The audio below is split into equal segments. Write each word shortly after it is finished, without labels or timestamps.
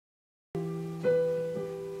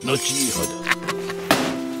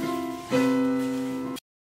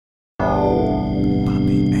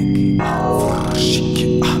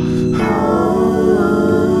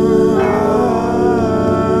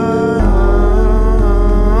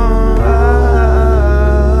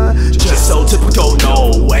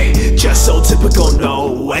typical,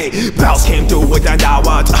 no way. BaüSS came through with that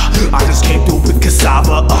Nahuatl, I just came through with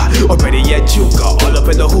cassava, or better yet Yuca, all up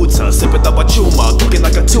in the hootaz, sippin the Wachuma, looking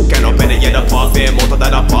like a toucan, or better yet a puffin, Mota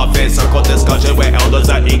than a puffin. Circle discussion where elders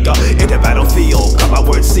are Inca, in the battlefield, got my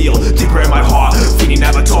words sealed, deeper in my heart, feening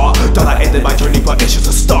avatar. Thought I ended my journey, but it's just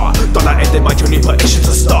a start. Thought I ended my journey, but it's just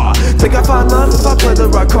a start. Think I found love if I played the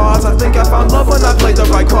right cards. I think I found love when I played the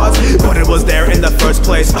right cards, but it was there in the first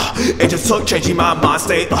place. It just took changing my mind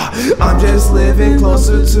state. I'm just living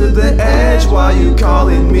closer to the edge while you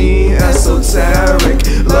calling me esoteric.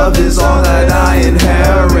 Love is all that I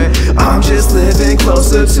inherit. I'm just living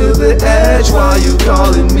closer to the edge while you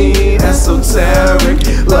calling me esoteric.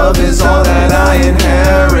 Love is all that I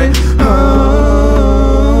inherit.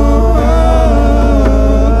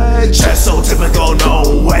 Just so typical,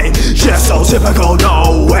 no way. Just so typical,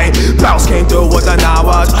 no way. BaüSS came through with a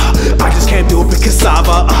Nahuatl, I just came through with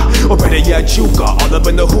cassava, or better yet Yuca, all up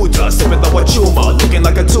in the hootaz, sippin the Wachuma, looking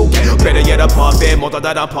like a toucan, better yet a puffin, Mota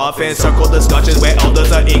than a puffin. Circle discussions where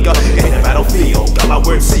elders are Inca, in the battlefield, got my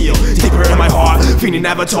words sealed, deeper in my heart, feening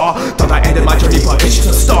avatar. Thought I ended my journey, but it's just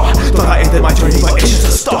a start. Thought I ended my journey, but it's just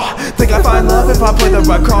a start. Think I find love if I play the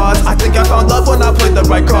right cards. I think I found love when I played the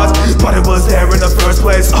right cards, but it was there in the first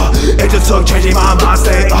place. It just took changing my mind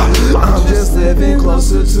state. I'm just living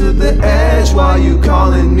closer to the edge while you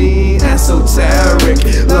calling me esoteric.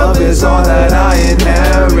 Love is all that I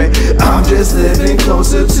inherit. I'm just living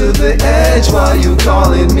closer to the edge while you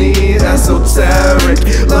calling me esoteric.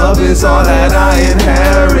 Love is all that I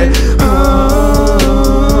inherit.